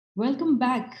Welcome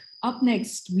back. Up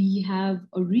next, we have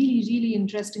a really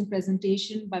interesting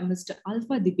presentation by Mr.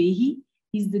 Qaalfa Dibeehi.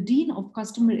 He's the Dean of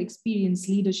Customer Experience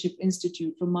Leadership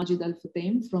Institute from Majid Al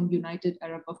Futtaim from United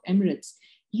Arab Emirates.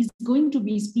 He's going to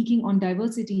be speaking on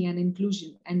diversity and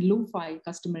inclusion and lo-fi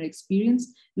customer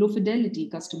experience. Low fidelity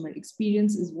customer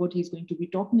experience is what he's going to be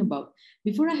talking about.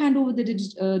 Before I hand over the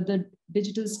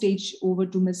digital stage over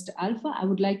to Mr. Qaalfa, I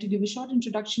would like to give a short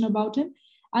introduction about him.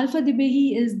 Qaalfa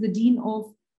Dibeehi is the Dean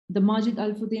of the Majid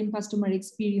Al Futtaim Customer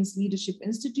Experience Leadership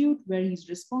Institute, where he's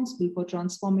responsible for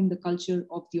transforming the culture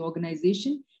of the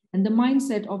organization and the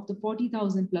mindset of the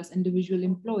 40,000 plus individual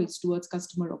employees towards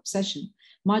customer obsession.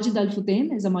 Majid Al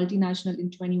Futtaim is a multinational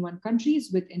in 21 countries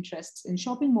with interests in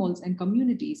shopping malls and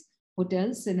communities,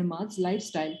 hotels, cinemas,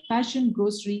 lifestyle, fashion,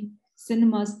 grocery,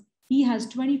 cinemas. He has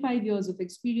 25 years of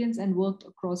experience and worked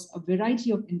across a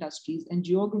variety of industries and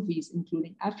geographies,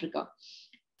 including Africa.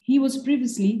 He was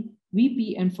previously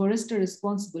VP and Forrester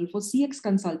responsible for CX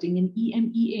consulting in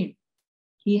EMEA.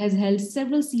 He has held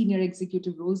several senior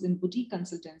executive roles in boutique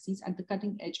consultancies at the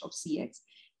cutting edge of CX.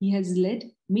 He has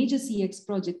led major CX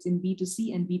projects in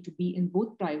B2C and B2B in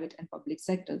both private and public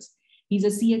sectors. He's a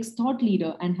CX thought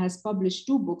leader and has published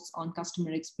 2 books on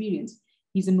customer experience.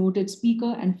 He's a noted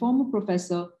speaker and former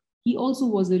professor. He also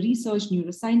was a research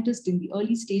neuroscientist in the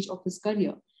early stage of his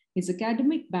career. His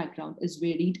academic background is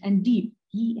varied and deep.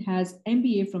 He has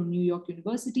MBA from New York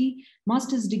University,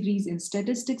 master's degrees in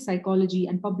statistics, psychology,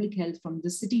 and public health from the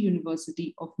City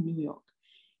University of New York.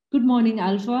 Good morning,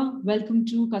 Qaalfa. Welcome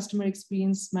to Customer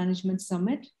Experience Management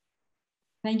Summit.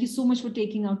 Thank you so much for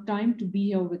taking out time to be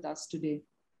here with us today.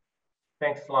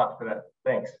 Thanks a lot for that.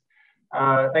 Thanks.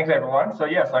 Thanks, everyone. So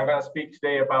yes, I'm going to speak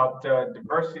today about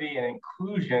diversity and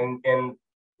inclusion in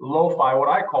lo-fi, what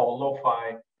I call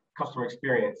lo-fi customer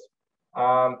experience.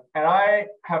 And I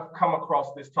have come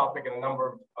across this topic in a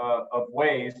number of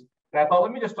ways. And I thought,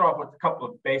 let me just start off with a couple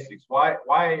of basics. Why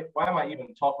am I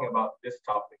even talking about this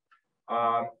topic?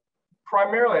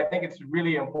 Primarily, I think it's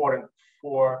really important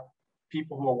for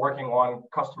people who are working on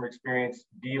customer experience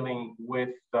dealing with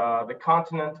the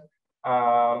continent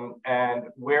and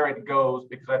where it goes,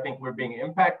 because I think we're being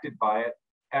impacted by it.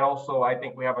 And also, I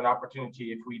think we have an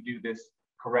opportunity if we do this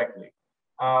correctly.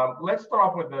 Let's start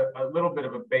off with a little bit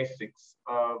of a basics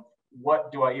of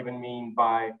what do I even mean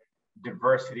by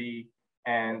diversity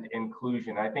and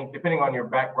inclusion. I think depending on your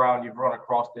background, you've run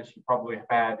across this, you probably have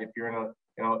had, if you're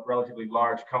in a relatively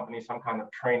large company, some kind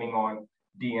of training on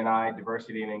D&I,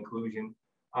 diversity and inclusion.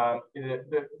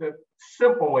 The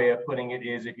simple way of putting it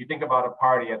is, if you think about a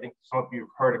party, I think some of you have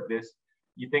heard of this,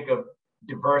 you think of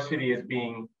diversity as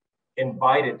being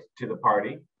invited to the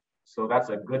party. So that's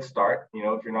a good start. You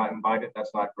know, if you're not invited, that's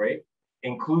not great.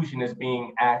 Inclusion is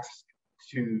being asked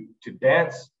to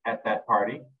dance at that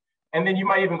party. And then you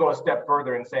might even go a step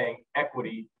further in saying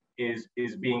equity is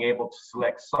being able to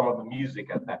select some of the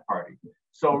music at that party.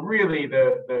 So really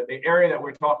the area that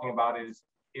we're talking about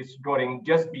is going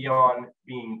just beyond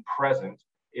being present.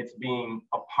 It's being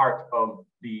a part of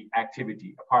the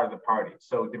activity, a part of the party.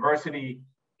 So diversity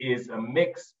is a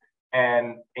mix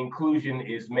and inclusion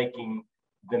is making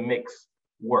the mix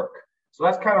work. So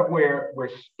that's kind of where we're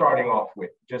starting off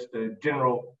with, just a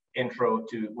general intro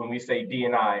to when we say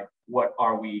D&I, what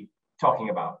are we talking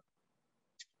about?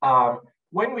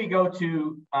 When we go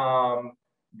to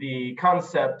the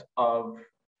concept of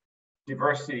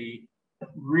diversity,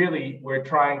 really we're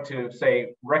trying to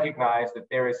say, recognize that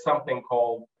there is something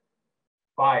called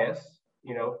bias.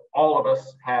 You know, all of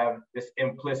us have this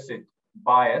implicit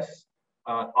bias,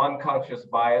 unconscious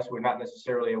bias, we're not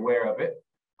necessarily aware of it.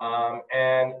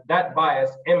 And that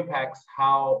bias impacts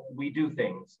how we do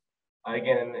things.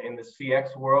 Again, in the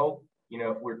CX world, you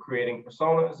know, if we're creating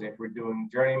personas, if we're doing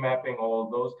journey mapping, all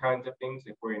of those kinds of things,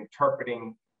 if we're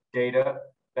interpreting data,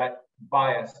 that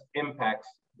bias impacts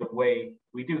the way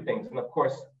we do things. And of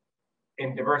course,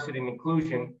 in diversity and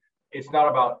inclusion, it's not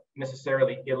about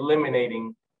necessarily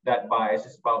eliminating that bias.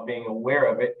 It's about being aware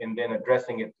of it and then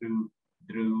addressing it through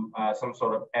some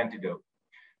sort of antidote.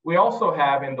 We also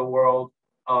have in the world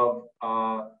of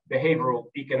behavioral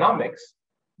economics,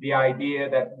 the idea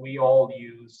that we all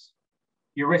use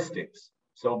heuristics.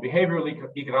 So behavioral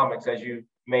economics, as you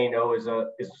may know, is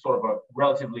sort of a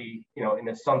relatively, you know,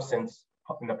 in some sense,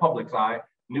 in the public's eye,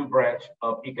 new branch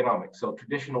of economics. So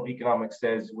traditional economics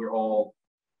says we're all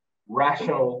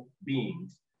rational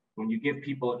beings. When you give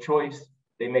people a choice,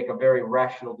 they make a very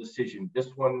rational decision.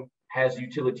 This one has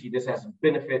utility, this has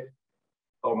benefit,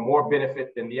 or more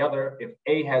benefit than the other. If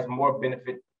A has more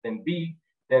benefit than B,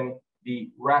 then the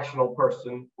rational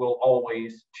person will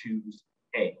always choose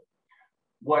A.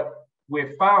 What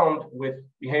we've found with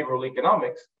behavioral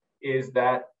economics is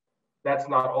that that's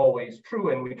not always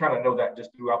true. And we kind of know that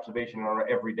just through observation in our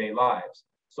everyday lives.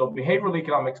 So behavioral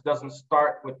economics doesn't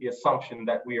start with the assumption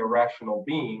that we are rational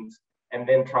beings and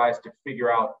then tries to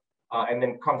figure out and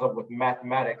then comes up with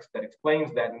mathematics that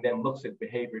explains that and then looks at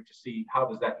behavior to see how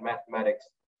does that mathematics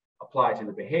apply to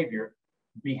the behavior.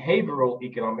 Behavioral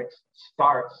economics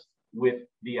starts with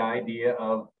the idea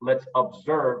of let's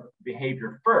observe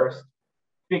behavior first,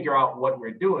 figure out what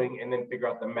we're doing, and then figure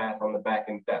out the math on the back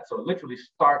end of that. So it literally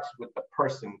starts with the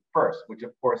person first, which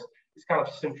of course is kind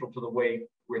of central to the way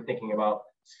we're thinking about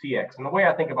CX. And the way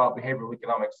I think about behavioral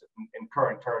economics in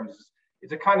current terms is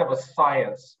it's a kind of a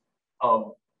science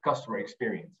of customer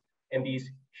experience. And these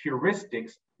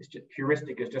heuristics,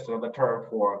 heuristic is just another term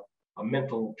for a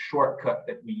mental shortcut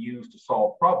that we use to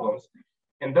solve problems.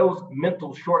 And those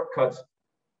mental shortcuts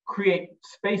create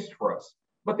space for us,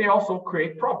 but they also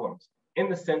create problems in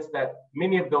the sense that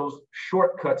many of those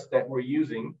shortcuts that we're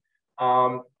using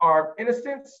are, in a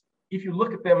sense, if you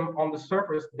look at them on the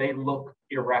surface, they look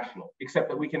irrational, except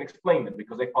that we can explain them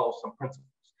because they follow some principles.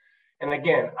 And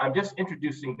again, I'm just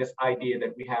introducing this idea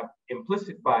that we have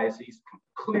implicit biases,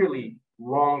 clearly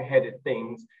wrong-headed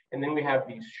things, and then we have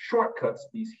these shortcuts,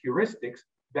 these heuristics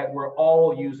that we're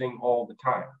all using all the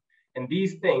time. And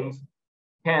these things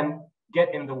can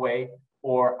get in the way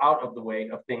or out of the way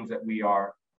of things that we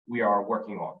are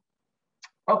working on.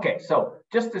 Okay, so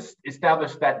just to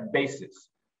establish that basis.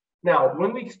 Now,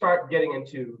 when we start getting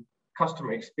into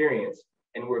customer experience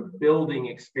and we're building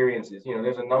experiences, you know,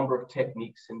 there's a number of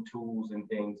techniques and tools and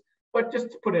things, but just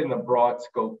to put it in a broad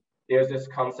scope, there's this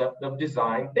concept of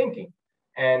design thinking.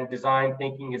 And design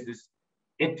thinking is this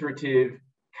iterative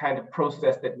kind of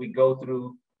process that we go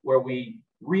through where we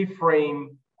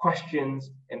reframe questions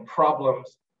and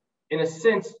problems, in a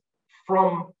sense,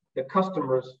 from the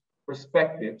customer's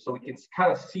perspective, so we can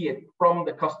kind of see it from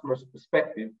the customer's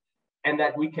perspective, and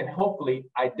that we can hopefully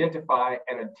identify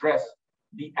and address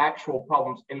the actual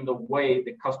problems in the way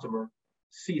the customer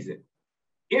sees it.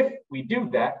 If we do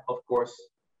that, of course,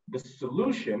 the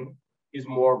solution is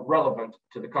more relevant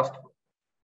to the customer.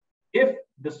 If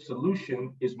the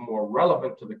solution is more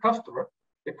relevant to the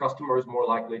customer is more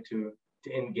likely to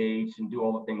engage and do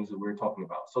all the things that we're talking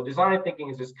about. So design thinking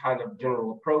is this kind of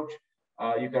general approach.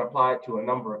 You can apply it to a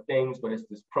number of things, but it's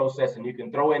this process, and you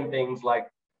can throw in things like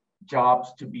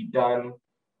jobs to be done.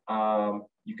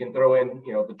 You can throw in,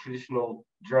 you know, the traditional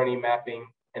journey mapping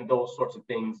and those sorts of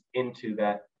things into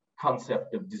that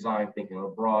concept of design thinking, a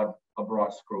broad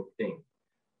scope thing.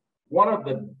 One of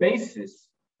the basics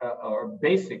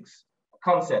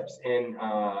concepts in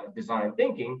design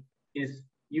thinking is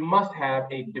you must have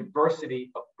a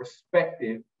diversity of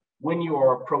perspective when you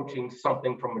are approaching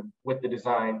something with the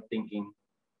design thinking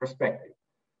perspective.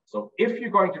 So if you're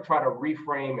going to try to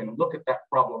reframe and look at that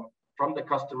problem from the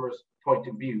customer's point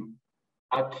of view,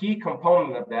 a key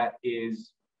component of that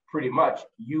is pretty much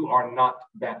you are not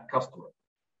that customer.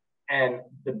 And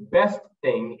the best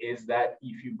thing is that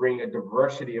if you bring a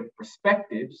diversity of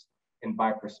perspectives, and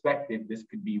by perspective, this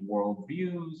could be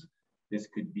worldviews, this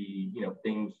could be, you know,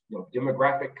 things, you know,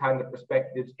 demographic kind of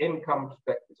perspectives, income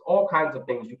perspectives, all kinds of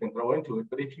things you can throw into it.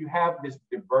 But if you have this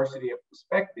diversity of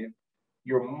perspective,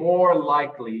 you're more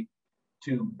likely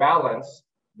to balance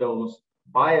those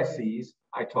biases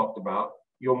I talked about.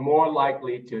 You're more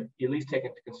likely to at least take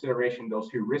into consideration those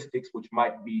heuristics, which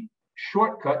might be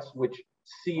shortcuts, which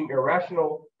seem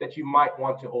irrational, that you might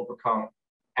want to overcome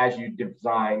as you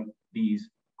design these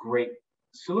great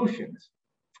solutions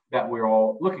that we're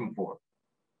all looking for.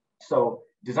 So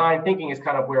design thinking is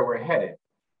kind of where we're headed.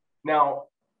 Now,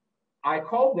 I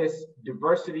call this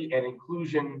diversity and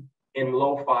inclusion in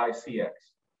lo-fi CX.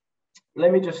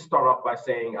 Let me just start off by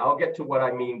saying, I'll get to what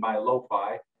I mean by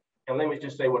lo-fi, and let me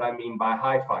just say what I mean by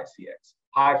hi-fi CX.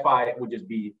 Hi-fi would just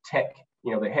be tech,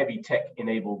 you know, the heavy tech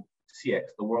enabled CX.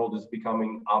 The world is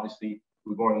becoming, obviously,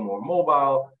 we're going more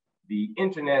mobile, the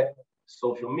internet,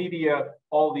 social media,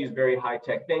 all these very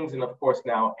high-tech things. And of course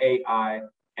now AI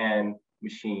and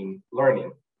machine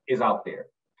learning is out there.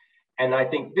 And I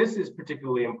think this is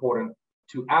particularly important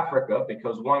to Africa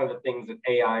because one of the things that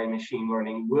AI and machine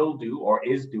learning will do or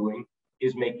is doing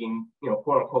is making, you know,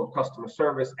 quote unquote, customer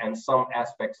service and some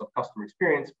aspects of customer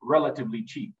experience relatively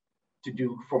cheap to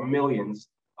do for millions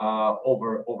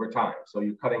over time. So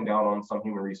you're cutting down on some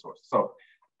human resources. So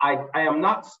I am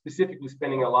not specifically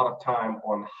spending a lot of time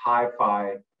on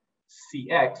hi-fi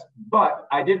CX, but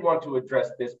I did want to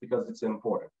address this because it's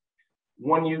important.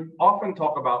 When you often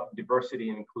talk about diversity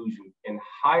and inclusion in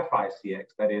hi-fi CX,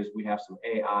 that is, we have some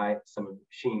AI, some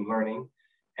machine learning,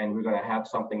 and we're going to have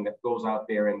something that goes out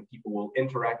there and people will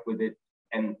interact with it,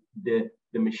 and the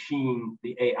machine,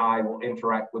 the AI will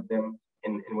interact with them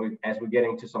as we're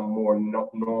getting to some more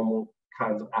normal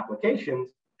kinds of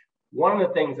applications, one of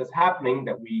the things that's happening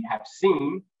that we have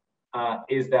seen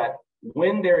is that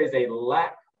when there is a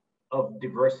lack of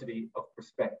diversity of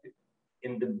perspective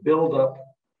in the buildup,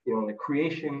 in the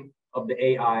creation of the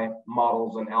AI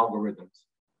models and algorithms,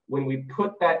 when we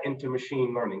put that into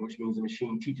machine learning, which means the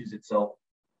machine teaches itself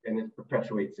and it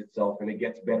perpetuates itself and it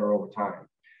gets better over time.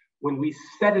 When we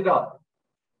set it up,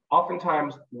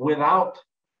 oftentimes without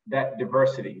that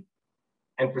diversity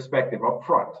and perspective up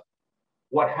front,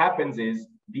 what happens is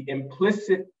the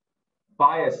implicit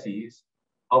biases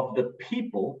of the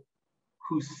people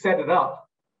who set it up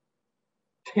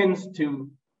tends to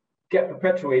get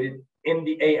perpetuated in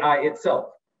the AI itself.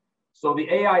 So the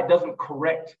AI doesn't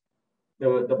correct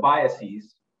the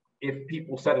biases if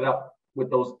people set it up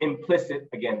with those implicit,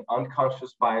 again,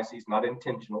 unconscious biases, not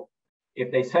intentional.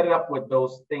 If they set it up with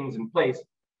those things in place,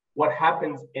 what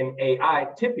happens in AI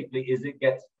typically is it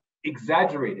gets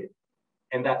exaggerated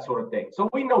and that sort of thing. So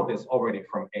we know this already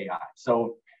from AI.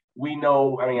 So we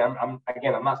know, I mean, I'm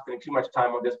not spending too much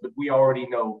time on this, but we already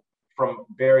know from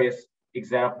various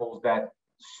examples that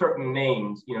certain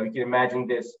names, you can imagine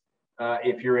this,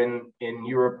 if you're in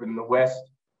Europe in the West,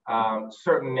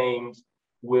 certain names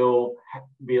will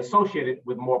be associated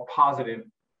with more positive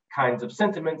kinds of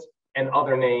sentiments, and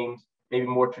other names, maybe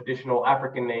more traditional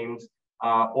African names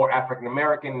or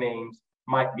African-American names,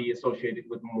 might be associated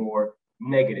with more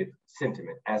negative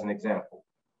sentiment, as an example.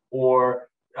 Or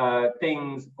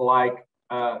things like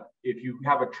if you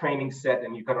have a training set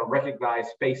and you kind of recognize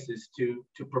faces to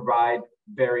provide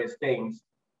various things,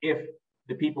 if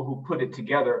the people who put it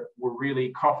together were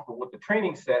really comfortable with the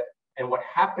training set, and what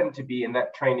happened to be in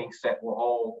that training set were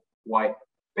all white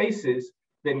faces,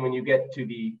 then when you get to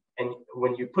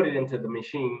when you put it into the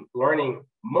machine learning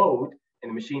mode,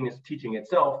 and the machine is teaching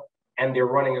itself, and they're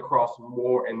running across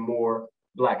more and more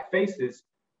Black faces,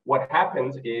 what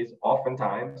happens is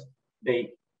oftentimes the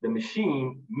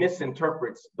machine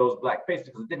misinterprets those Black faces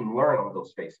because it didn't learn on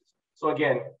those faces. So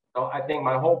again, I think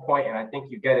my whole point, and I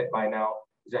think you get it by now,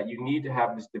 is that you need to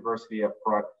have this diversity up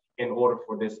front in order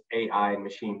for this AI and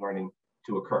machine learning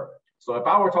to occur. So if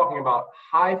I were talking about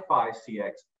hi-fi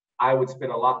CX, I would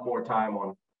spend a lot more time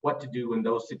on what to do in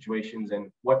those situations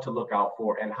and what to look out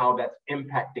for and how that's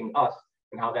impacting us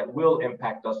and how that will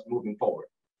impact us moving forward.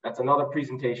 That's another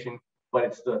presentation, but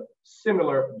it's the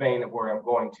similar vein of where I'm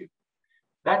going to.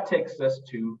 That takes us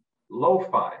to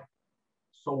lo-fi.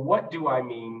 So what do I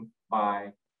mean by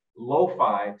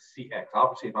lo-fi CX?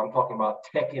 Obviously, if I'm talking about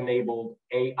tech-enabled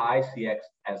AI CX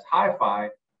as hi-fi,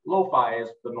 lo-fi is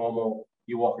the normal,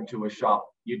 you walk into a shop,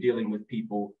 you're dealing with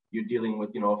people, you're dealing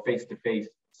with, face-to-face,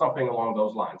 something along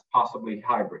those lines, possibly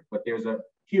hybrid, but there's a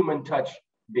human touch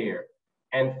there.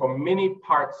 And for many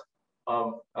parts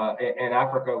of in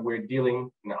Africa, we're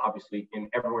dealing, obviously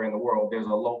everywhere in the world, there's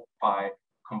a lo-fi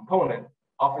component.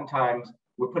 Oftentimes,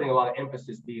 we're putting a lot of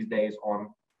emphasis these days on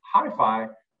hi-fi,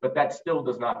 but that still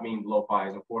does not mean lo-fi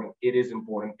is important. It is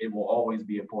important. It will always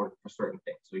be important for certain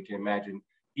things. So you can imagine,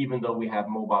 even though we have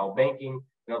mobile banking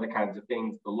and other kinds of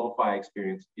things, the lo-fi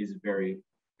experience is very,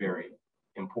 very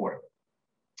important.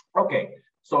 Okay,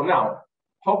 so now,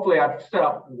 hopefully I've set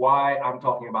up why I'm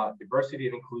talking about diversity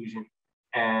and inclusion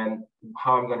and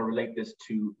how I'm going to relate this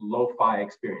to lo-fi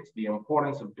experience, the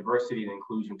importance of diversity and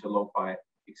inclusion to lo-fi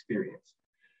experience.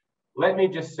 Let me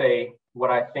just say what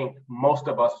I think most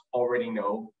of us already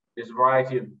know. There's a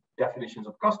variety of definitions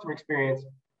of customer experience,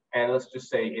 and let's just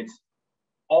say it's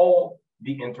all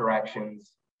the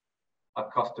interactions a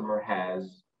customer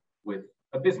has with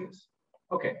a business.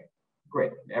 Okay,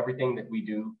 great. Everything that we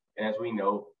do, and as we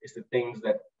know, it's the things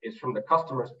that is from the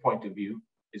customer's point of view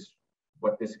is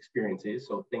what this experience is.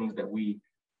 So things that we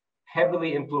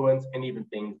heavily influence and even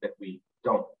things that we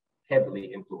don't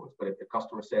heavily influence. But if the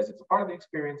customer says it's a part of the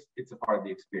experience, it's a part of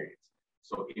the experience.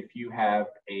 So if you have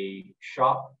a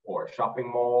shop or a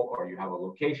shopping mall, or you have a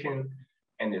location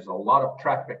and there's a lot of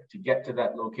traffic to get to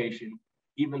that location,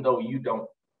 even though you don't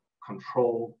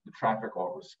control the traffic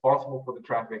or responsible for the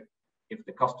traffic, if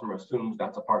the customer assumes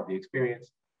that's a part of the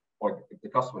experience, or if the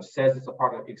customer says it's a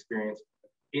part of the experience,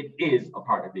 it is a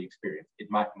part of the experience. It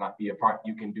might not be a part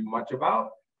you can do much about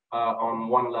on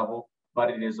one level, but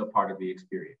it is a part of the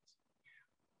experience.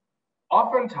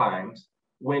 Oftentimes,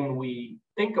 when we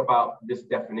think about this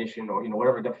definition, or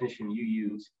whatever definition you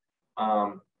use,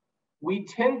 we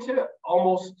tend to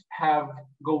almost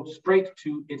go straight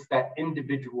to it's that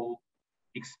individual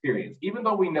experience, even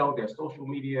though we know there's social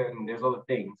media and there's other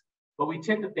things, but we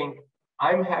tend to think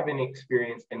I'm having an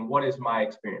experience, and what is my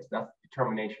experience? That's the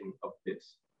determination of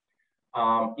this.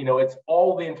 It's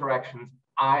all the interactions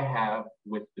I have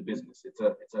with the business. It's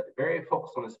a very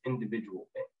focused on this individual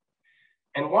thing.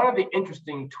 And one of the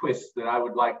interesting twists that I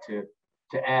would like to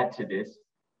add to this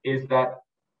is that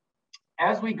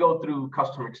as we go through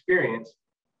customer experience,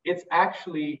 it's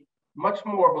actually much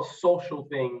more of a social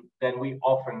thing than we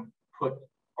often put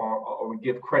or we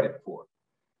give credit for.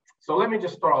 So let me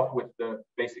just start off with the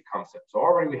basic concept. So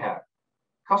already we have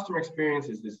customer experience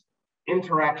is this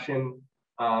interaction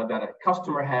that a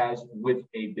customer has with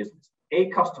a business. A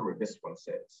customer, this one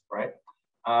says, right?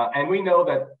 And we know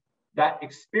that that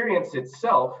experience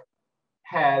itself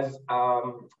has,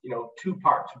 two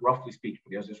parts, roughly speaking.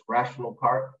 There's this rational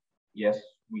part. Yes,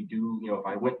 we do. If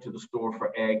I went to the store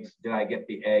for eggs, did I get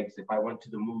the eggs? If I went to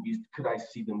the movies, could I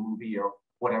see the movie or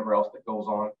whatever else that goes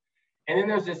on? And then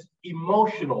there's this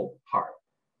emotional part.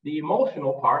 The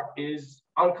emotional part is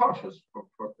unconscious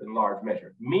in large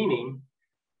measure, meaning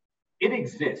it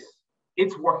exists.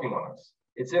 It's working on us.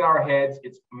 It's in our heads.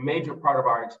 It's a major part of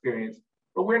our experience,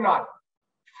 but we're not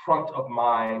front of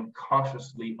mind,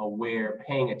 consciously aware,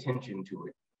 paying attention to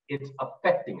it. It's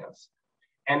affecting us.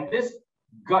 And this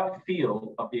gut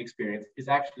feel of the experience is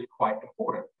actually quite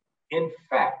important. In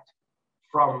fact,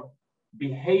 from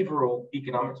behavioral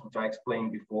economics, which I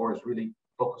explained before, is really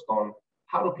focused on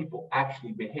how do people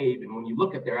actually behave. And when you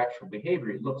look at their actual behavior,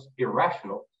 it looks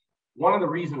irrational. One of the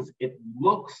reasons it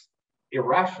looks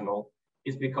irrational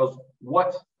is because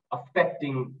what's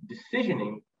affecting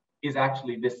decisioning is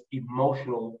actually this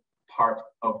emotional part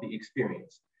of the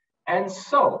experience. And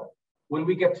so when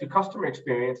we get to customer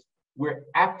experience, we're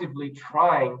actively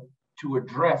trying to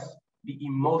address the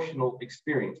emotional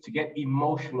experience, to get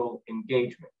emotional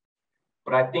engagement.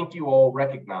 But I think you all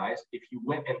recognize if you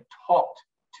went and talked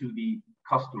to the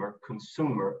customer,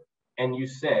 consumer, and you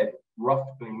said,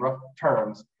 in rough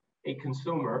terms, a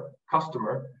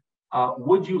customer,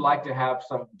 would you like to have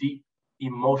some deep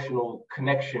emotional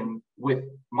connection with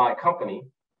my company?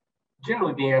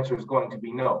 Generally, the answer is going to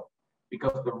be no,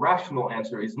 because the rational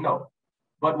answer is no.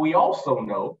 But we also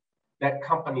know that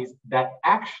companies that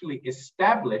actually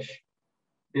establish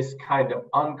this kind of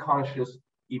unconscious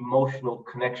emotional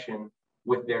connection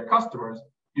with their customers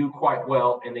do quite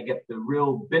well, and they get the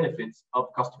real benefits of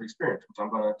customer experience, which I'm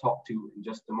going to talk to in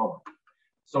just a moment.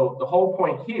 So the whole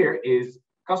point here is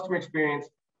customer experience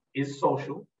is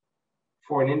social.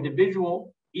 For an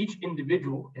individual, each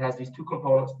individual has these two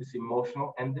components, this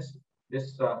emotional and the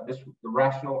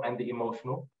rational and the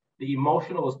emotional. The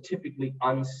emotional is typically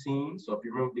unseen. So if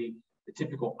you remember the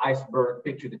typical iceberg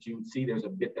picture that you would see, there's a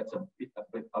bit that's a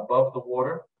bit above the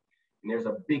water, and there's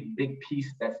a big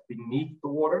piece that's beneath the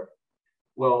water.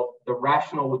 Well, the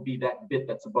rational would be that bit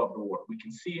that's above the water. We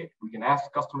can see it. We can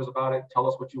ask customers about it. Tell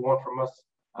us what you want from us.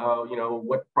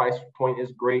 What price point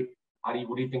is great.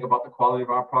 What do you think about the quality of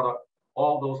our product?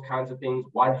 All those kinds of things.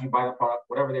 Why did you buy the product?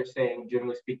 Whatever they're saying,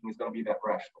 generally speaking, is going to be that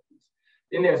rational piece.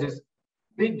 Then there's this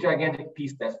big, gigantic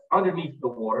piece that's underneath the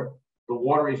water. The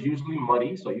water is usually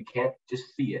muddy, so you can't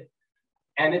just see it.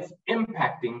 And it's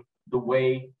impacting the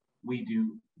way we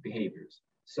do behaviors.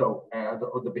 So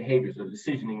the behaviors or the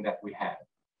decisioning that we have.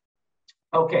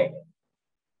 Okay.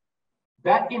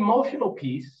 That emotional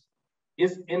piece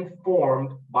is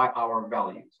informed by our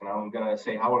values. And I'm going to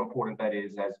say how important that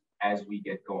is as we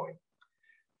get going.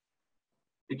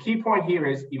 The key point here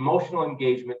is emotional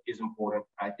engagement is important.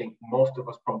 I think most of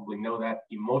us probably know that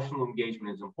emotional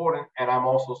engagement is important. And I'm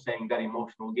also saying that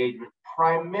emotional engagement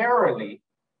primarily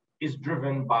is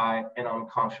driven by an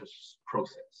unconscious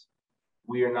process.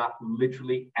 We are not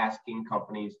literally asking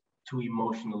companies to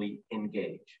emotionally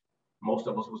engage. Most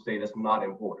of us will say that's not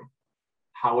important.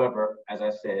 However, as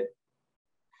I said,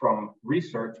 from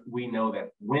research, we know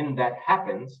that when that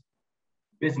happens,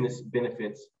 business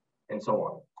benefits and so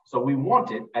on. So we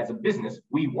want it as a business,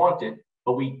 we want it,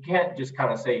 but we can't just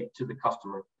kind of say to the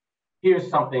customer, here's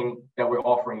something that we're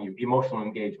offering you, emotional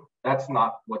engagement. That's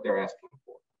not what they're asking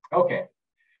for. Okay,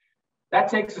 that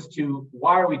takes us to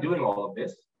why are we doing all of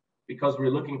this? Because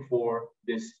we're looking for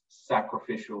this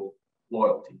sacrificial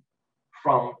loyalty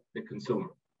from the consumer.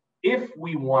 If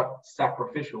we want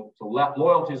sacrificial, so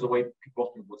loyalty is the way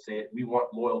most people would say it. We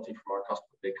want loyalty from our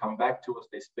customers. They come back to us,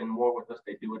 they spend more with us,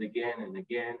 they do it again and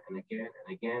again and again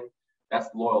and again. That's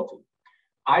loyalty.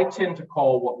 I tend to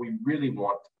call what we really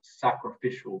want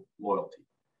sacrificial loyalty.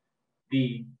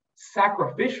 The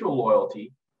sacrificial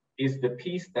loyalty is the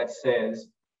piece that says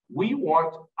we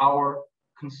want our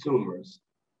consumers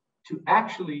to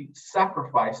actually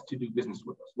sacrifice to do business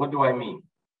with us. What do I mean?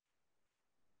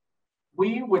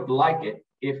 We would like it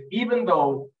if, even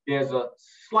though there's a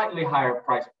slightly higher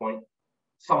price point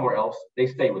somewhere else, they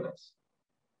stay with us.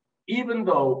 Even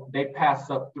though they pass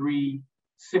up 3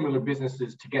 similar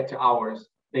businesses to get to ours,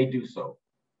 they do so.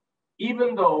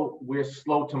 Even though we're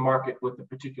slow to market with a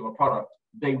particular product,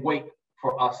 they wait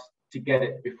for us to get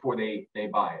it before they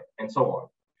buy it, and so on.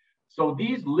 So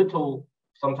these little,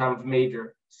 sometimes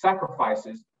major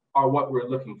sacrifices are what we're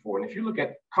looking for. And if you look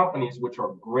at companies which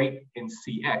are great in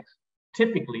CX,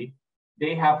 typically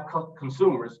they have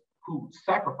consumers who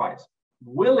sacrifice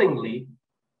willingly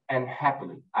and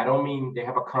happily. I don't mean they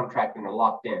have a contract and are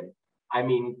locked in. I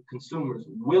mean consumers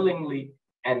willingly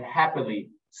and happily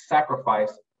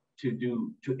sacrifice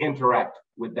to interact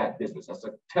with that business. That's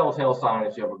a telltale sign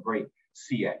that you have a great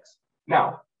CX.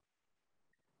 Now,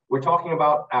 we're talking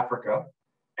about Africa,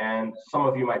 and some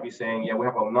of you might be saying, yeah, we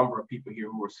have a number of people here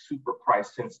who are super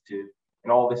price sensitive,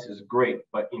 and all this is great,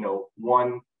 but you know,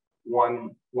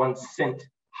 one cent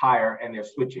higher and they're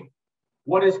switching.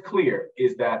 What is clear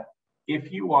is that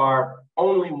if you are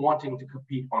only wanting to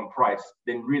compete on price,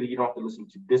 then really you don't have to listen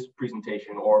to this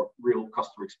presentation or real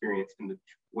customer experience in the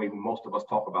way most of us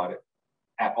talk about it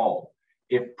at all.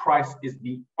 If price is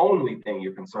the only thing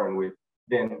you're concerned with,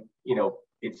 then you know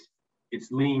it's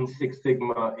Lean Six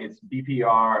Sigma, it's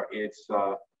BPR,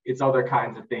 it's other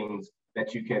kinds of things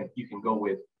that you can go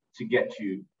with to get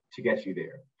you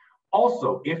there.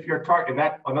 Also, if your target, and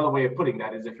that another way of putting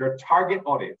that is if your target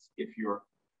audience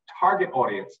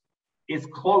is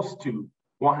close to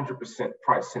 100%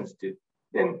 price sensitive,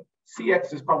 then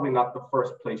CX is probably not the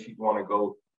first place you'd want to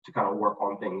go to kind of work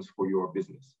on things for your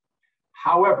business.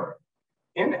 However,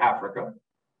 in Africa,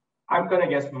 I'm going to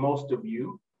guess most of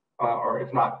you,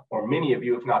 or many of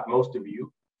you, if not most of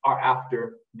you, are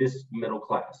after this middle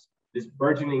class. This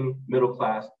burgeoning middle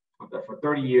class for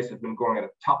 30 years has been growing at a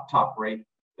top rate.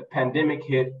 The pandemic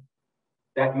hit,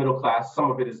 that middle class,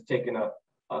 some of it has taken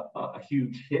a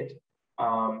huge hit.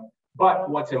 But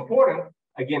what's important,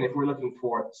 again, if we're looking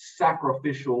for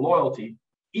sacrificial loyalty,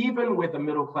 even with a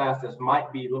middle class that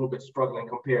might be a little bit struggling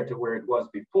compared to where it was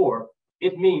before,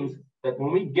 it means that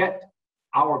when we get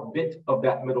our bit of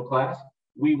that middle class,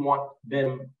 we want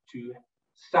them to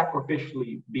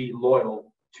sacrificially be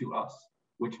loyal to us,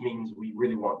 which means we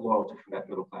really want loyalty from that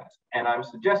middle class. And I'm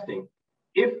suggesting,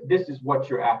 if this is what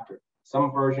you're after,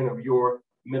 some version of your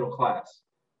middle class,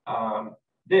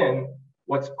 then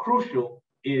what's crucial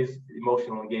is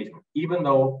emotional engagement, even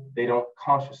though they don't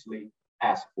consciously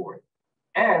ask for it.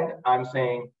 And I'm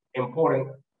saying important,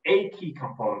 a key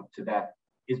component to that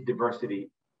is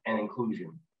diversity and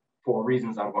inclusion for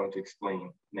reasons I'm going to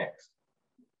explain next.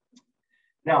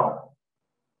 Now,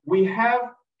 we have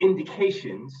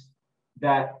indications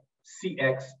that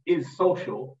CX is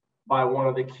social by one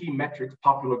of the key metrics,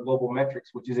 popular global metrics,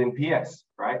 which is NPS,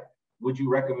 right? Would you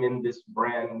recommend this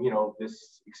brand,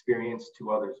 this experience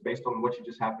to others based on what you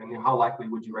just happened? How likely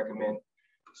would you recommend?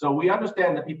 So we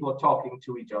understand that people are talking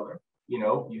to each other.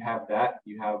 You have that,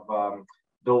 you have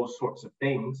those sorts of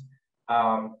things.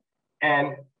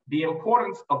 And the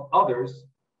importance of others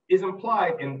is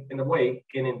implied in a way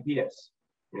in NPS,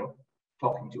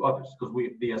 talking to others, because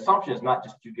the assumption is not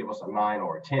just you give us a 9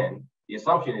 or a 10. The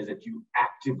assumption is that you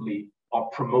actively are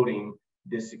promoting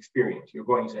this experience. You're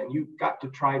going to say, you've got to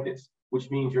try this,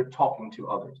 which means you're talking to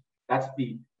others. That's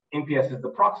the NPS is the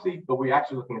proxy, but we're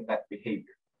actually looking at that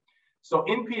behavior. So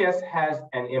NPS has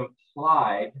an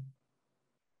implied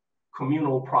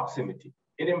communal proximity.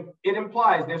 It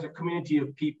implies there's a community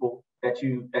of people that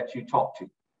you talk to.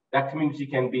 That community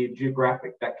can be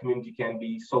geographic. That community can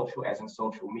be social, as in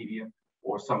social media,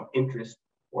 or some interest,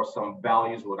 or some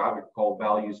values, what I would call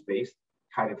values-based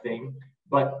kind of thing.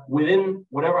 But within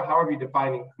however you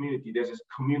define a community, there's this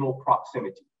communal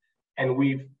proximity. And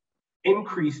we've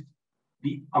increased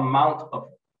the amount of,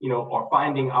 or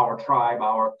finding our tribe,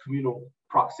 our communal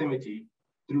proximity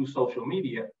through social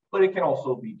media, but it can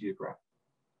also be geographic.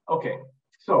 Okay,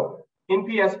 so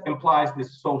NPS implies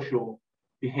this social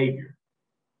behavior.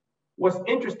 What's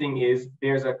interesting is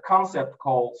there's a concept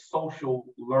called social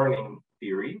learning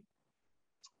theory.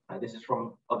 This is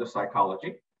from other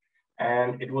psychology.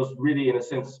 And it was really, in a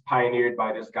sense, pioneered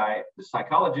by this guy, the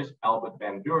psychologist, Albert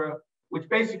Bandura, which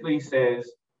basically says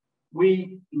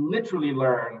we literally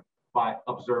learn by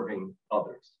observing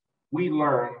others. We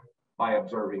learn by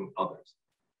observing others.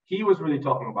 He was really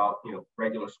talking about,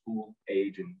 regular school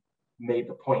age, and made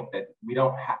the point that we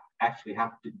don't actually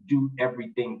have to do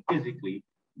everything physically.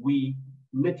 We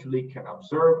literally can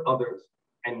observe others,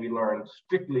 and we learn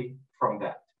strictly from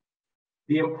that.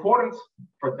 The importance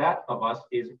for that of us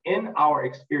is in our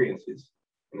experiences,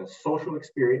 in a social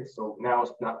experience. So now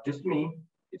it's not just me,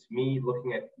 it's me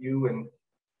looking at you and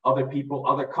other people,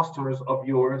 other customers of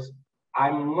yours.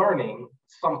 I'm learning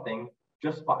something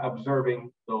just by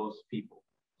observing those people.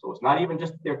 So it's not even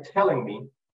just they're telling me,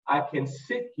 I can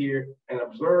sit here and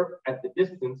observe at the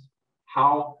distance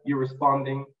how you're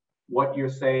responding, what you're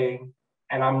saying,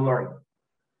 and I'm learning.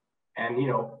 And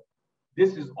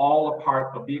this is all a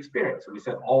part of the experience. So we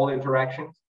said all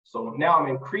interactions. So now I'm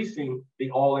increasing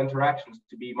the all interactions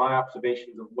to be my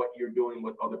observations of what you're doing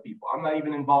with other people. I'm not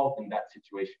even involved in that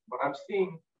situation, but I'm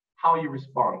seeing how you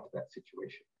respond to that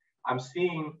situation. I'm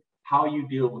seeing how you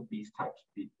deal with these types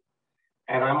of people.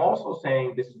 And I'm also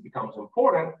saying this becomes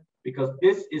important because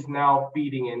this is now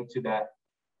feeding into that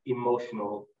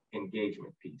emotional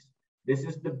engagement piece. This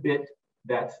is the bit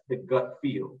that's the gut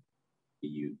feel.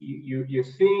 You're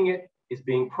seeing it, it's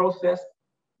being processed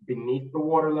beneath the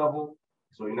water level.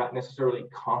 So you're not necessarily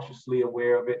consciously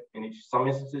aware of it. In some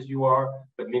instances you are,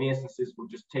 but many instances we're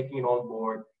just taking it on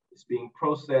board. It's being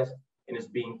processed and it's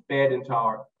being fed into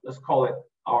our, let's call it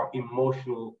our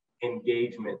emotional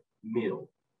engagement meal.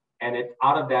 And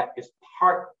out of that is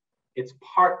it's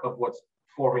part of what's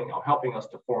forming or helping us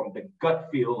to form the gut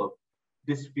feel of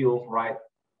this feels right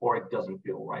or it doesn't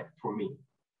feel right for me.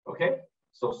 Okay?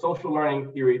 So social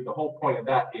learning theory, the whole point of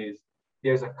that is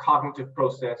there's a cognitive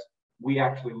process. We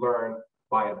actually learn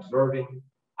by observing.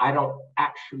 I don't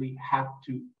actually have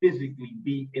to physically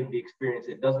be in the experience.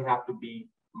 It doesn't have to be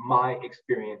my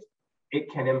experience.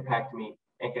 It can impact me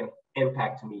and can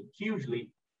impact me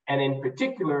hugely. And in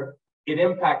particular, it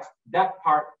impacts that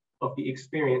part of the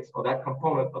experience or that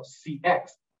component of CX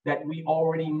that we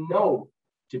already know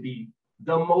to be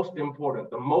the most important,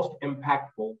 the most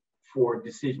impactful for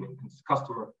decisioning,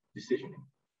 customer decisioning.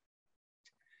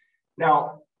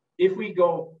 Now, if we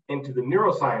go into the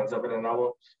neuroscience of it, and I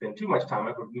won't spend too much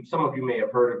time, some of you may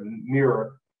have heard of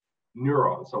mirror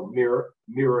neurons, so mirror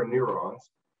neurons.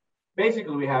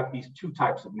 Basically, we have these two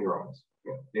types of neurons.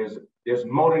 There's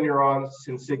motor neurons,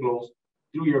 send signals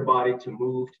through your body to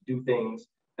move, to do things.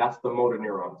 That's the motor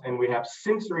neurons. And we have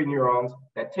sensory neurons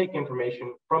that take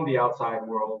information from the outside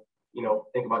world,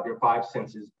 think about your five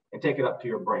senses, and take it up to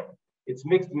your brain. It's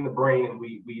mixed in the brain and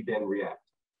we then react.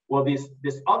 Well,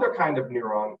 this other kind of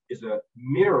neuron is a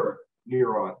mirror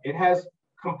neuron. It has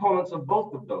components of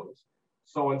both of those.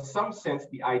 So in some sense,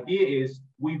 the idea is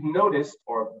we've noticed,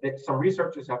 or that some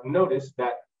researchers have noticed,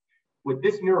 that with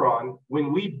this neuron,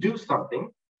 when we do something,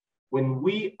 when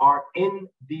we are in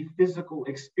the physical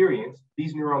experience,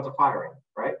 these neurons are firing,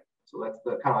 right? So that's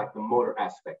the kind of like the motor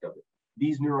aspect of it.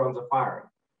 These neurons are firing.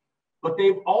 But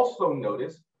they've also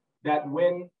noticed that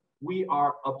when we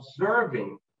are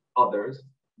observing others,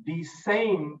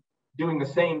 doing the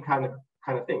same kind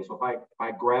of thing. So if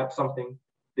I grab something,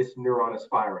 this neuron is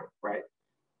firing, right?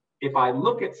 If I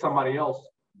look at somebody else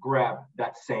grab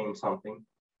that same something,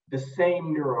 the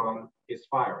same neuron is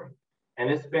firing. And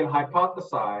it's been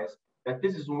hypothesized that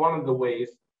this is one of the ways,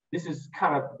 this is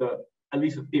kind of at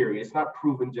least a theory, it's not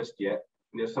proven just yet,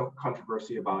 and there's some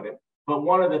controversy about it, but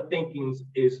one of the thinkings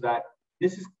is that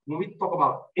this is, when we talk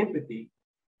about empathy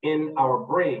in our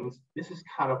brains, this is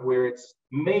kind of where it's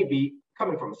maybe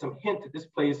coming from, some hint that this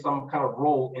plays some kind of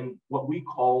role in what we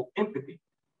call empathy,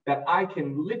 that I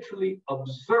can literally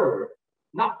observe,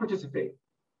 not participate,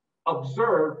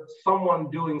 observe someone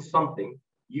doing something,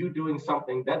 you doing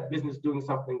something, that business doing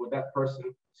something with that person,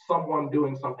 someone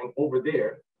doing something over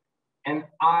there, and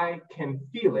I can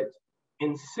feel it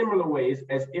in similar ways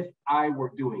as if I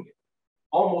were doing it.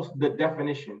 Almost the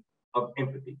definition of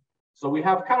empathy. So we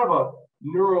have kind of a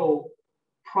neural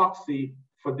proxy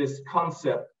for this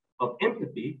concept of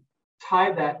empathy,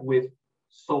 tie that with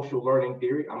social learning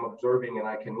theory, I'm observing and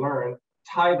I can learn,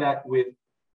 tie that with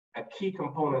a key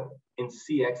component in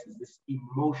CX is this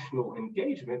emotional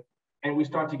engagement, and we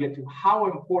start to get to how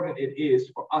important it is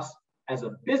for us as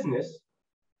a business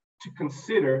to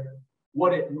consider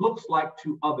what it looks like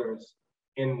to others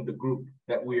in the group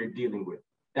that we are dealing with.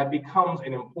 That becomes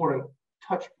an important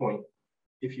touch point,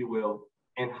 if you will,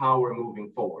 in how we're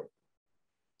moving forward.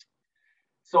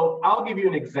 So I'll give you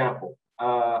an example.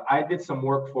 I did some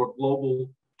work for a global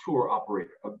tour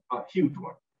operator, a huge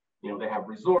one. They have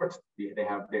resorts, they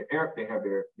have their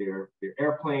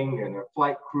airplane and their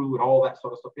flight crew and all that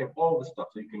sort of stuff. They have all this stuff.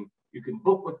 So you can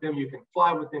book with them, you can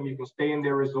fly with them, you can stay in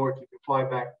their resort, you can fly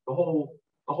back, the whole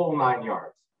 9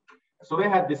 yards. So they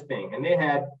had this thing, and they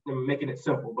had, making it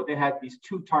simple, but they had these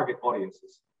two target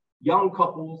audiences. Young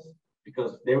couples,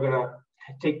 because they were gonna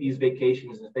take these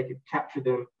vacations, and if they could capture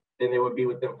them, then they would be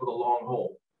with them for the long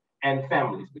haul. And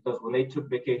families, because when they took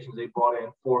vacations, they brought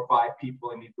in 4 or 5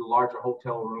 people and needed larger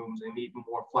hotel rooms and needed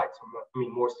more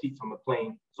more seats on the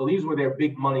plane. So these were their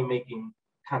big money-making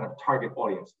kind of target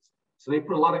audiences. So they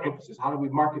put a lot of emphasis. How do we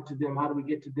market to them? How do we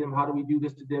get to them? How do we do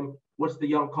this to them? What's the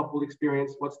young couple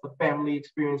experience? What's the family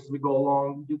experience as we go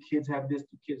along? Do kids have this?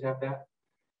 Do kids have that?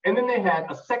 And then they had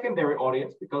a secondary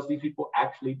audience because these people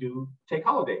actually do take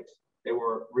holidays. They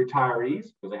were retirees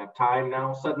because they have time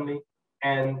now suddenly,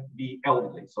 and the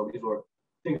elderly. So these were,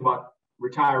 think about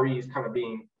retirees kind of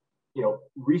being, you know,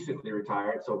 recently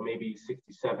retired, so maybe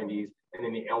 60s, 70s, and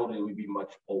then the elderly would be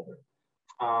much older.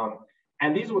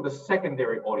 And these were the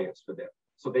secondary audience for them.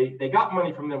 So they got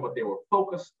money from them, but they were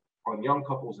focused on young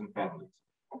couples and families.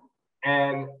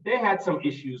 And they had some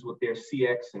issues with their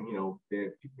CX and,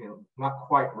 their, not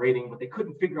quite rating, but they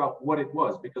couldn't figure out what it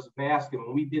was, because if they asked them,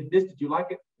 when we did this, did you like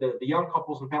it? The young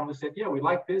couples and families said, yeah, we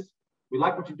like this. We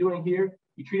like what you're doing here.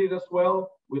 You treated us well.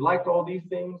 We liked all these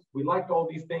things. We liked all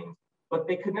these things, but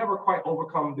they could never quite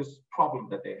overcome this problem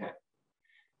that they had.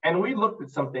 And we looked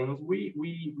at some things. We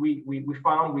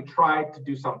found, we tried to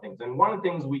do some things. And one of the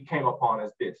things we came upon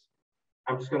is this.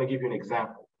 I'm just going to give you an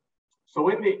example. So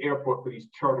in the airport for these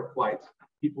charter flights,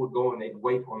 people would go and they'd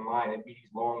wait online and be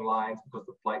these long lines because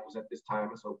the flight was at this time.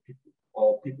 And so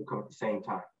all people come at the same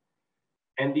time.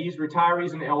 And these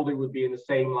retirees and elderly would be in the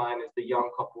same line as the young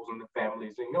couples and the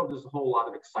families. And there's a whole lot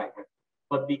of excitement.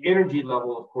 But the energy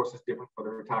level, of course, is different for the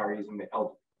retirees and the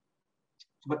elderly.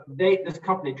 But this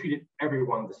company treated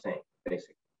everyone the same,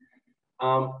 basically.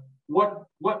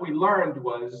 What we learned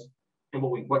was, and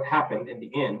what happened in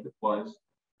the end was,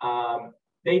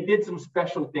 they did some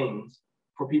special things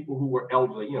for people who were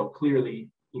elderly,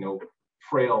 clearly,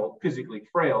 frail, physically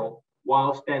frail,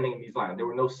 while standing in these lines. There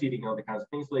were no seating and other kinds of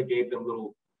things. So they gave them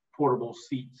little portable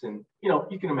seats and,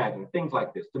 you can imagine things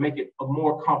like this to make it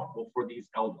more comfortable for these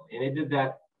elderly. And they did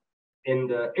that in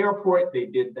the airport. They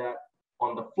did that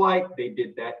on the flight. They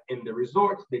did that in the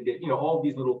resorts. They did, all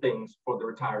these little things for the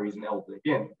retirees and elderly.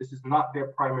 Again, this is not their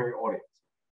primary audience.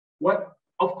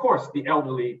 Of course, the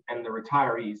elderly and the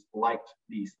retirees liked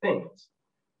these things.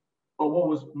 But what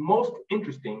was most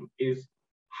interesting is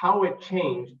how it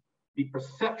changed the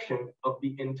perception of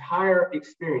the entire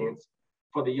experience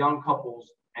for the young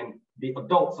couples and the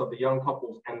adults of the young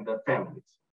couples and the families.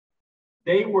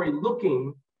 They were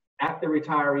looking at the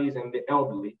retirees and the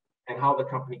elderly and how the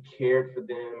company cared for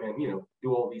them and,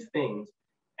 do all these things.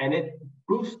 And it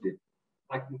boosted,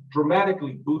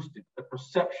 dramatically boosted the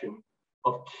perception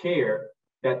of care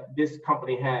that this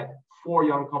company had for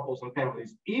young couples and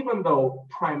families, even though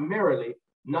primarily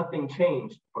nothing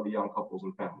changed for the young couples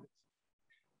and families.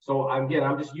 So again,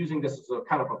 I'm just using this as a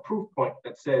kind of a proof point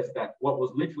that says that what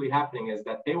was literally happening is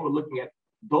that they were looking at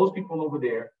those people over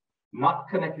there, not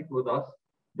connected with us.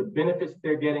 The benefits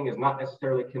they're getting is not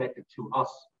necessarily connected to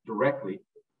us directly,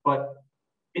 but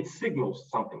it signals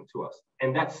something to us.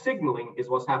 And that signaling is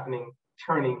what's happening,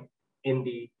 churning in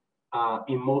the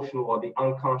emotional or the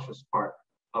unconscious part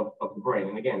of the brain.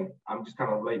 And again, I'm just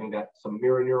kind of relating that some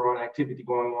mirror neuron activity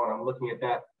going on. I'm looking at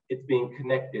that, it's being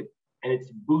connected and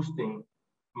it's boosting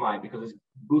because it's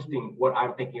boosting what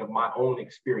I'm thinking of my own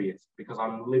experience because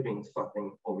I'm living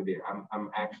something over there. I'm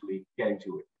actually getting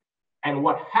to it. And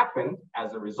what happened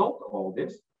as a result of all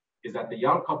this is that the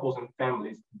young couples and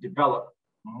families developed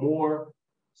more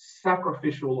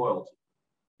sacrificial loyalty.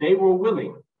 They were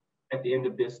willing at the end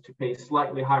of this to pay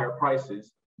slightly higher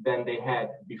prices than they had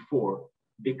before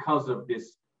because of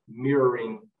this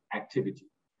mirroring activity.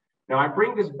 Now, I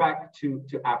bring this back to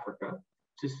Africa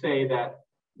to say that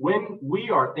when we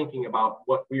are thinking about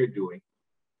what we're doing,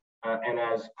 and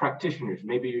as practitioners,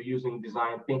 maybe you're using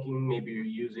design thinking, maybe you're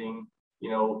using,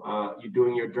 you're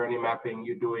doing your journey mapping,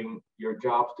 you're doing your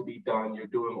jobs to be done, you're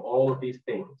doing all of these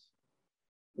things.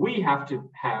 We have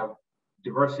to have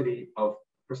diversity of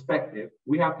perspective.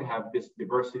 We have to have this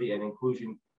diversity and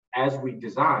inclusion as we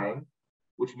design,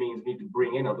 which means we need to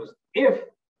bring in others if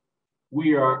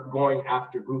we are going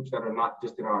after groups that are not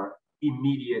just in our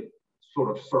immediate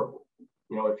sort of circle.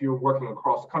 If you're working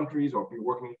across countries or if you're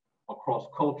working across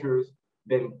cultures,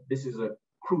 then this is a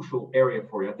crucial area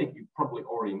for you. I think you probably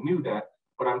already knew that,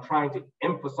 but I'm trying to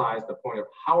emphasize the point of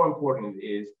how important it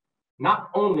is, not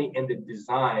only in the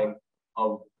design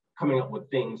of coming up with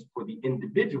things for the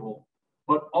individual,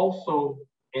 but also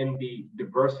in the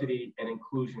diversity and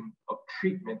inclusion of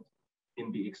treatment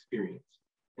in the experience.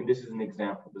 And this is an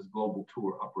example. This global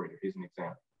tour operator is an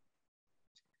example.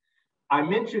 I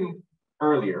mentioned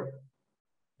earlier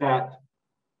that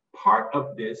part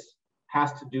of this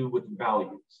has to do with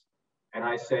values. And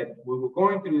I said, we were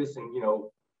going through this and,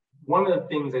 one of the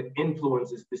things that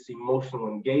influences this emotional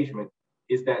engagement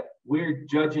is that we're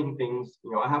judging things.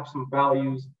 I have some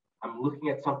values, I'm looking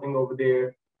at something over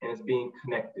there and it's being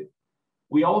connected.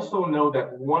 We also know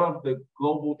that one of the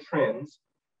global trends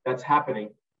that's happening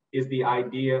is the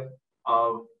idea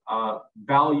of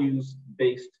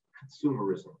values-based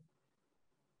consumerism.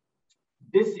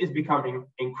 This is becoming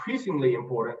increasingly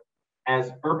important as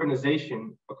urbanization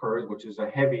occurs, which is a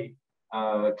heavy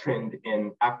trend in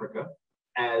Africa,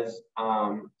 as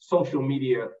social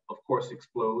media, of course,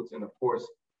 explodes, and of course,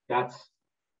 that's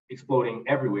exploding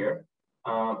everywhere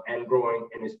and growing,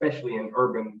 and especially in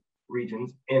urban regions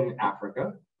in Africa.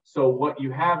 So what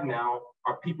you have now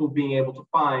are people being able to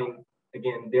find,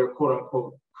 again, their quote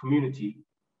unquote community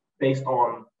based on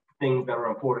things that are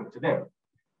important to them.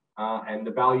 And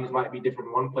the values might be different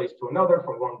from one place to another,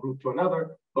 from one group to another,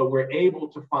 but we're able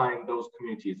to find those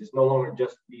communities. It's no longer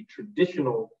just the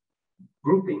traditional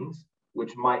groupings,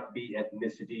 which might be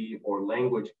ethnicity or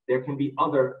language. There can be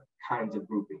other kinds of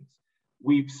groupings.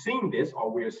 We've seen this, or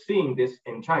we're seeing this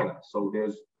in China. So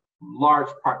there's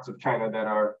large parts of China that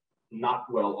are not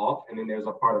well off, and then there's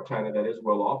a part of China that is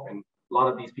well off. And a lot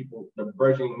of these people, the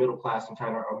burgeoning middle class in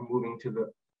China, are moving to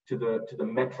the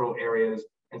metro areas,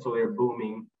 and so they're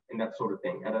booming and that sort of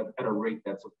thing at a rate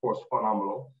that's of course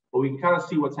phenomenal. But we can kind of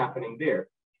see what's happening there.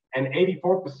 And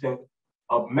 84%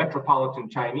 of metropolitan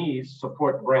Chinese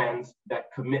support brands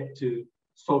that commit to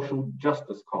social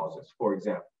justice causes, for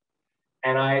example.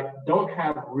 And I don't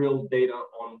have real data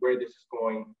on where this is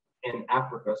going in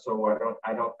Africa, so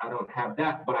I don't have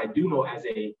that. But I do know, as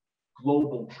a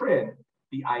global trend,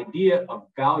 the idea of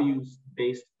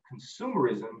values-based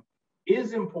consumerism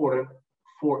is important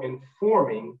for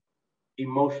informing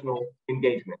emotional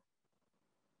engagement.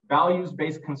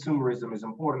 Values-based consumerism is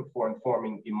important for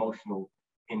informing emotional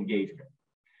engagement.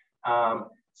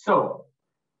 So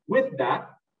with that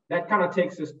kind of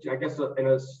takes us, I guess, in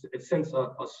a sense,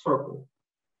 a circle.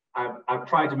 I've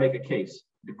tried to make a case.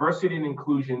 Diversity and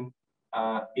inclusion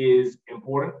is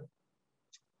important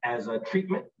as a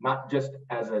treatment, not just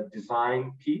as a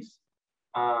design piece.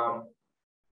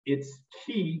 It's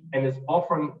key and is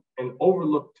often an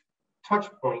overlooked touch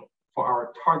point for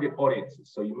our target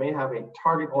audiences. So you may have a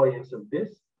target audience of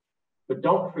this, but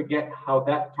don't forget how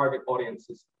that target audience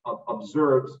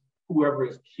observes whoever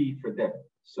is key for them.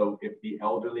 So if the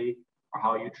elderly, or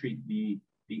how you treat the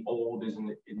old,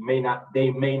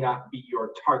 they may not be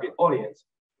your target audience,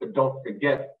 but don't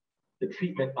forget the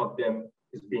treatment of them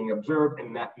is being observed,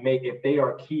 and that if they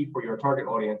are key for your target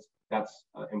audience, that's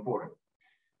important.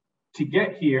 To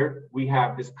get here, we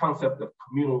have this concept of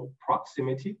communal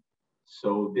proximity.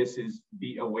 So this is,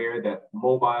 be aware that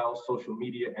mobile, social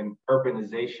media, and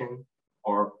urbanization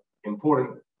are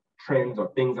important trends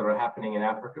or things that are happening in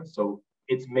Africa. So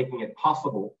it's making it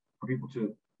possible for people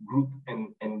to group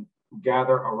and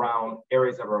gather around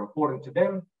areas that are important to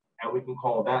them. And we can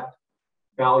call that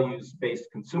values-based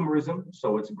consumerism.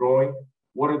 So it's growing.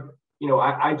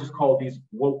 I just call these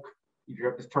woke, if you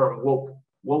have this term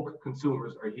woke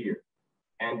consumers are here.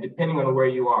 And depending on where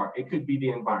you are, it could be the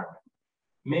environment.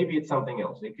 Maybe it's something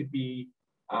else. It could be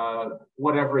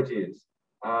whatever it is.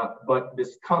 But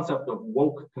this concept of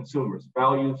woke consumers,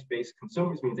 values-based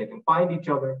consumers, means they can find each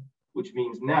other, which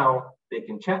means now they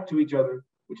can chat to each other,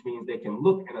 which means they can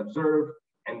look and observe,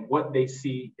 and what they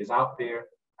see is out there.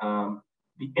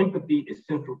 The empathy is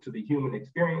central to the human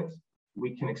experience.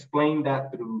 We can explain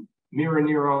that through mirror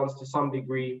neurons to some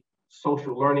degree,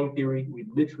 social learning theory. We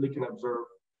literally can observe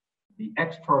the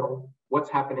external, what's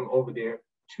happening over there,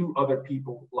 to other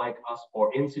people like us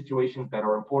or in situations that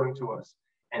are important to us.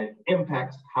 And it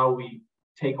impacts how we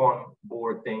take on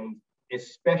board things,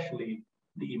 especially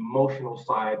the emotional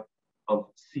side of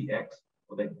CX,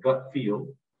 or that gut feel.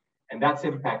 And that's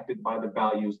impacted by the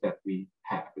values that we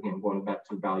have. Again, going back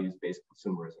to values-based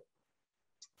consumerism.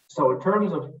 So in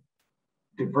terms of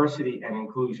diversity and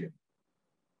inclusion,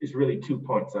 there's really 2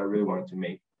 points I really wanted to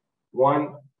make.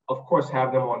 One, of course,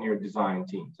 have them on your design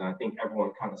teams. And I think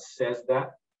everyone kind of says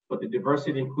that, but the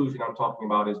diversity and inclusion I'm talking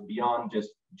about is beyond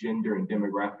just gender and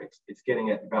demographics. It's getting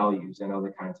at values and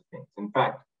other kinds of things. In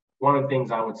fact, one of the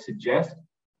things I would suggest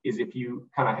is, if you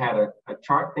kind of had a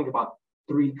chart, think about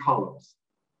 3 columns: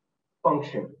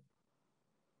 function,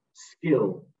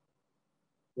 skill,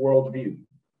 worldview.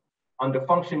 Under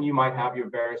function, you might have your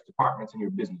various departments in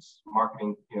your business: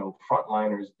 marketing,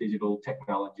 frontliners, digital,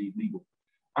 technology, legal.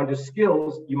 Under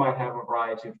skills, you might have a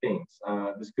variety of things.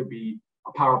 This could be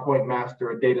a PowerPoint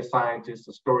master, a data scientist,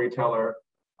 a storyteller,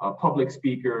 a public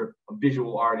speaker, a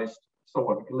visual artist, so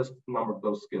on. We can list a number of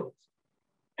those skills.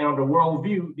 And under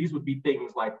worldview, these would be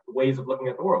things like ways of looking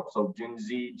at the world. So Gen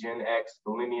Z, Gen X,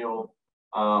 millennial,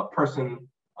 person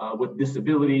with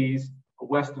disabilities, a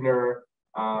Westerner,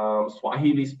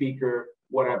 Swahili speaker,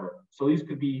 whatever. So these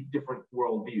could be different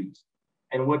worldviews.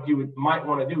 And what you might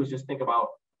want to do is just think about,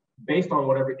 based on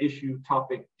whatever issue,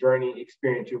 topic, journey,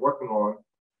 experience you're working on,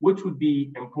 which would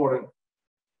be important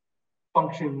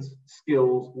functions,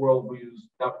 skills, worldviews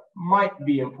that might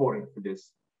be important for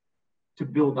this to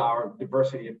build our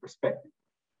diversity of perspective.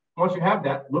 Once you have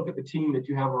that, look at the team that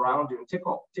you have around you and tick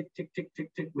off, tick, tick, tick,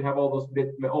 tick, tick. We have all those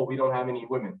bits. Oh, we don't have any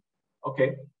women.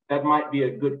 Okay, that might be a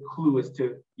good clue as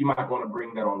to you might want to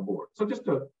bring that on board. So just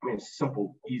a,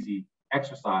 simple, easy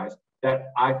exercise that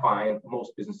I find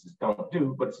most businesses don't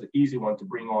do, but it's an easy one to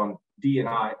bring on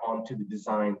D&I onto the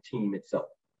design team itself.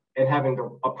 And having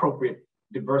the appropriate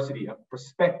diversity of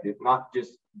perspective, not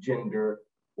just gender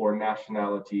or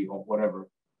nationality or whatever.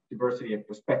 Diversity of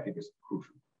perspective is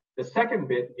crucial. The second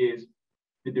bit is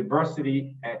the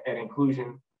diversity and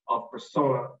inclusion of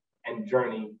persona and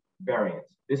journey variants.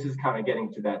 This is kind of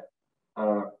getting to that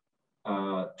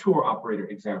tour operator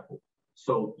example.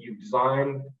 So you've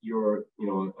designed your,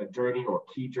 a journey or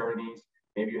key journeys.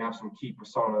 Maybe you have some key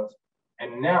personas.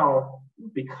 And now,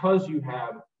 because you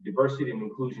have diversity and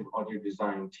inclusion on your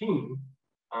design team,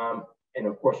 and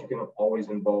of course, you can always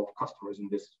involve customers in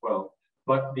this as well.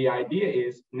 But the idea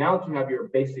is now that you have your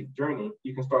basic journey,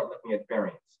 you can start looking at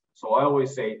variants. So I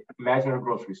always say, imagine a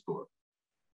grocery store.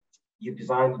 You've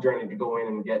designed the journey to go in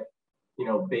and get,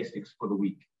 basics for the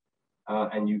week.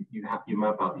 And you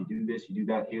map out, you do this, you do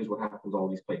that, here's what happens all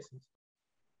these places.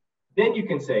 Then you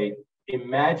can say,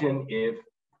 imagine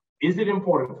is it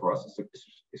important for us?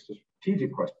 It's a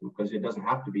strategic question because it doesn't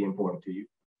have to be important to you.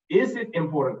 Is it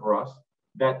important for us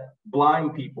that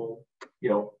blind people,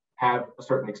 have a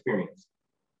certain experience?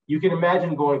 You can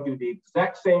imagine going through the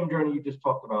exact same journey you just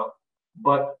talked about,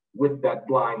 but with that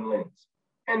blind lens.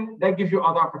 And that gives you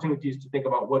other opportunities to think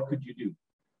about what could you do.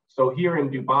 So here in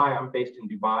Dubai, I'm based in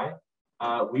Dubai.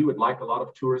 We would like a lot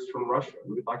of tourists from Russia.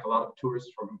 We would like a lot of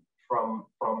tourists from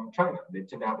China. They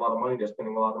tend to have a lot of money. They're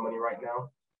spending a lot of money right now.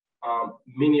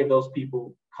 Many of those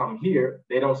people come here.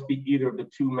 They don't speak either of the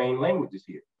two main languages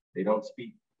here. They don't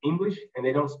speak English and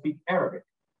they don't speak Arabic.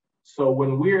 So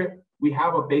when we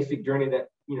have a basic journey that,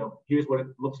 here's what it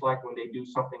looks like when they do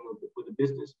something with a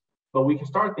business, but we can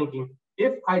start thinking,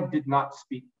 if I did not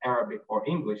speak Arabic or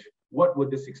English, what would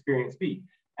this experience be?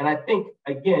 And I think,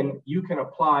 again, you can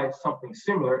apply something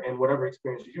similar in whatever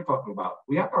experiences you're talking about.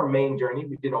 We have our main journey.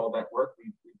 We did all that work.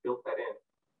 We built that in.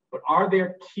 But are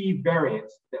there key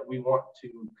variants that we want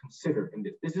to consider in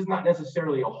this? This is not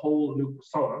necessarily a whole new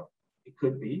persona. It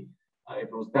could be, if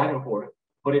it was that important,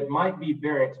 but it might be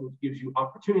variants which gives you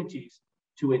opportunities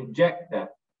to inject that.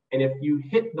 And if you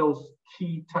hit those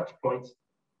key touch points,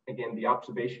 again, the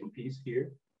observation piece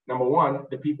here, number one,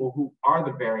 the people who are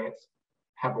the variants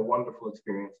have a wonderful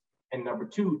experience. And number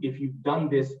two, if you've done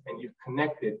this and you've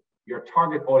connected your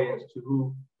target audience to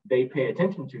who they pay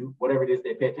attention to, whatever it is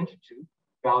they pay attention to,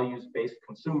 values-based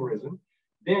consumerism,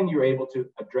 then you're able to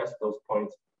address those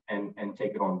points and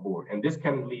take it on board. And this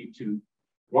can lead to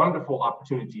wonderful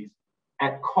opportunities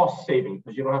at cost saving,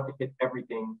 because you don't have to hit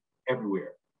everything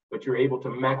everywhere, but you're able to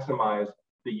maximize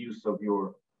the use of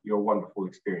your wonderful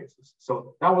experiences.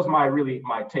 So that was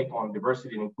my take on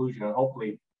diversity and inclusion, and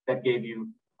hopefully that gave you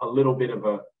a little bit of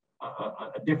a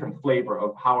different flavor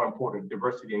of how important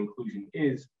diversity and inclusion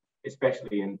is,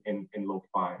 especially in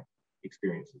lo-fi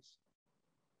experiences.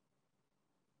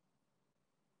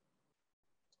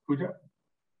 Pooja?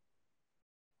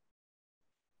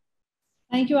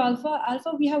 Thank you, Alpha.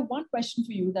 Alpha, we have one question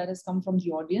for you that has come from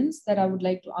the audience that I would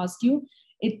like to ask you.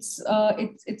 It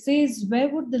says, where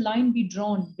would the line be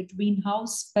drawn between how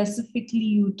specifically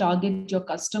you target your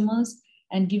customers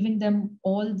and giving them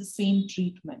all the same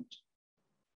treatment?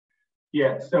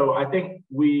 Yeah, so I think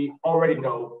we already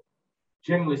know,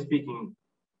 generally speaking,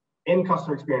 in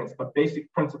customer experience, a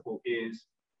basic principle is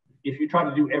if you try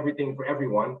to do everything for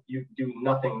everyone, you do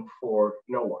nothing for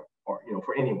no one or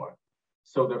for anyone.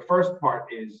 So the first part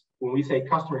is when we say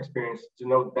customer experience, to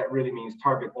note that really means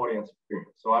target audience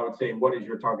experience. So I would say, what is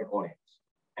your target audience?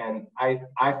 And I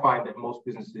find that most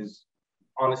businesses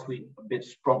honestly a bit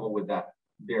struggle with that,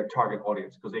 their target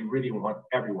audience, because they really want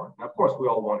everyone. And of course, we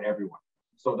all want everyone.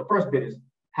 So the first bit is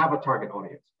have a target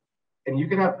audience. And you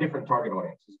can have different target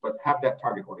audiences, but have that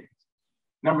target audience.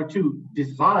 Number two,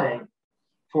 design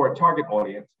for a target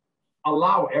audience,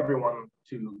 allow everyone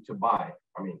to buy.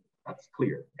 I mean, that's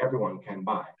clear, everyone can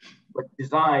buy, but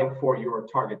design for your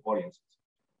target audiences.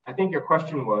 I think your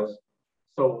question was,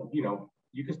 so,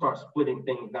 you can start splitting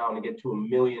things down and get to 1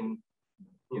 million,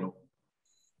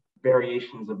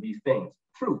 variations of these things.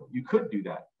 True, you could do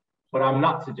that, but I'm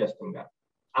not suggesting that.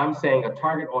 I'm saying a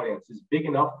target audience is big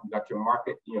enough, you got your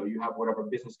market, you have whatever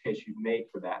business case you've made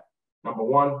for that. Number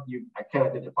one, I can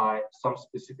identify some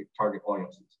specific target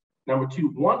audiences. Number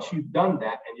two, once you've done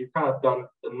that and you've kind of done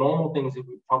the normal things that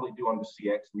we probably do under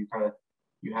CX,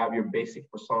 you have your basic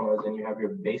personas and you have your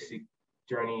basic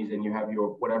journeys and you have your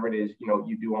whatever it is,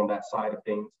 you do on that side of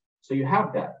things. So you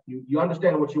have that. You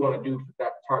understand what you want to do for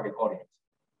that target audience.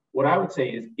 What I would say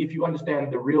is, if you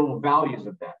understand the real values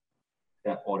of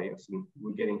that audience, and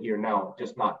we're getting here now,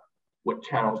 just not what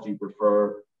channels do you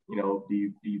prefer, do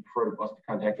you prefer us to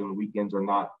contact you on the weekends or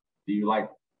not? Do you like,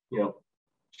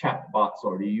 chat bots,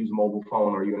 or do you use mobile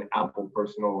phone? Are you an Apple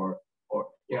person, or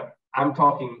I'm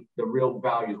talking the real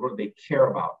values. What do they care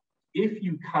about? If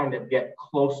you kind of get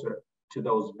closer to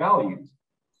those values,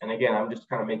 and again, I'm just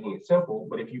kind of making it simple,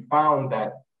 but if you found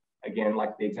that, again,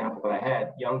 like the example that I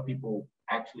had, young people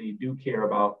actually do care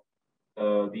about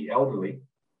the elderly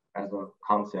as a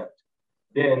concept,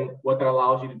 then what that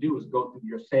allows you to do is go through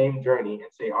your same journey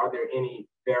and say, are there any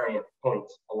variant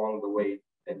points along the way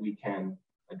that we can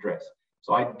address?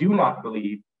 So I do not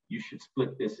believe you should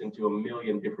split this into a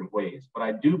million different ways, but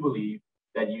I do believe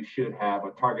that you should have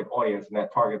a target audience, and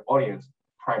that target audience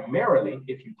primarily,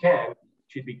 if you can,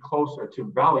 should be closer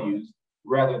to values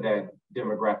rather than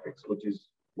demographics, which is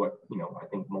what I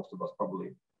think most of us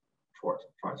probably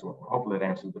try to work on. Hopefully that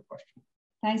answers the question.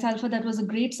 Thanks, Alpha. That was a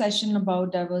great session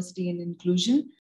about diversity and inclusion.